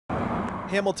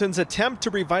Hamilton's attempt to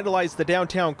revitalize the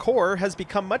downtown core has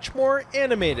become much more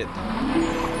animated.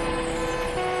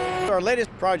 Our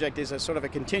latest project is a sort of a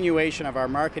continuation of our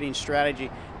marketing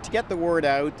strategy to get the word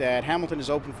out that Hamilton is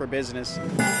open for business.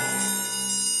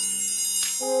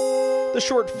 The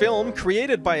short film,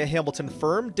 created by a Hamilton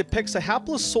firm, depicts a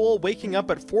hapless soul waking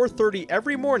up at 4:30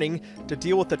 every morning to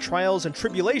deal with the trials and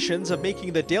tribulations of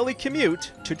making the daily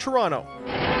commute to Toronto.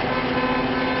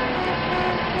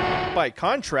 By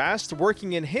contrast,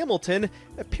 working in Hamilton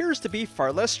appears to be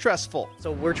far less stressful.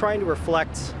 So we're trying to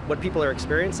reflect what people are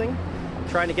experiencing,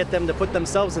 trying to get them to put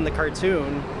themselves in the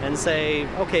cartoon and say,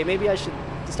 okay, maybe I should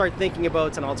start thinking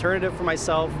about an alternative for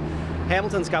myself.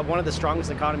 Hamilton's got one of the strongest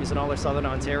economies in all of southern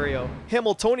Ontario.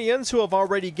 Hamiltonians who have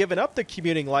already given up the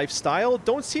commuting lifestyle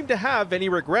don't seem to have any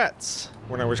regrets.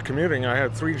 When I was commuting, I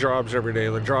had 3 jobs every day: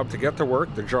 the job to get to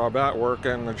work, the job at work,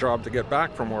 and the job to get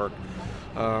back from work.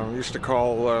 I used to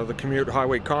call the commute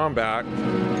highway combat.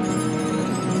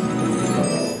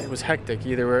 It was hectic,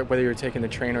 either whether you were taking the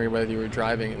train or whether you were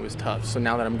driving, it was tough. So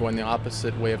now that I'm going the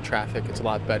opposite way of traffic, it's a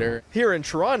lot better. Here in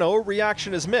Toronto,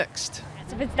 reaction is mixed.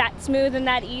 If it's that smooth and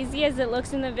that easy as it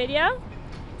looks in the video,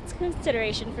 it's a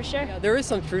consideration for sure. Yeah, there is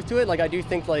some truth to it. Like, I do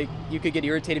think like you could get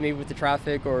irritated maybe with the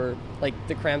traffic or like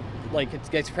the cramp, like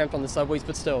it gets cramped on the subways,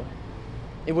 but still,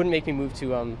 it wouldn't make me move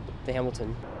to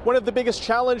Hamilton. One of the biggest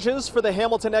challenges for the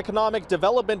Hamilton Economic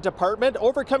Development Department,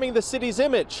 overcoming the city's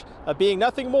image of being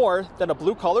nothing more than a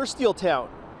blue-collar steel town.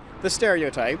 The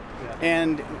stereotype,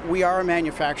 and we are a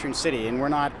manufacturing city, and we're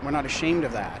not ashamed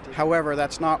of that. However,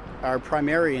 that's not our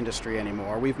primary industry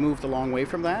anymore. We've moved a long way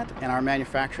from that, and our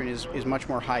manufacturing is much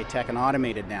more high-tech and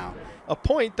automated now. A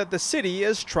point that the city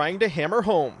is trying to hammer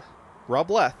home. Rob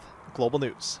Leth, Global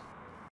News.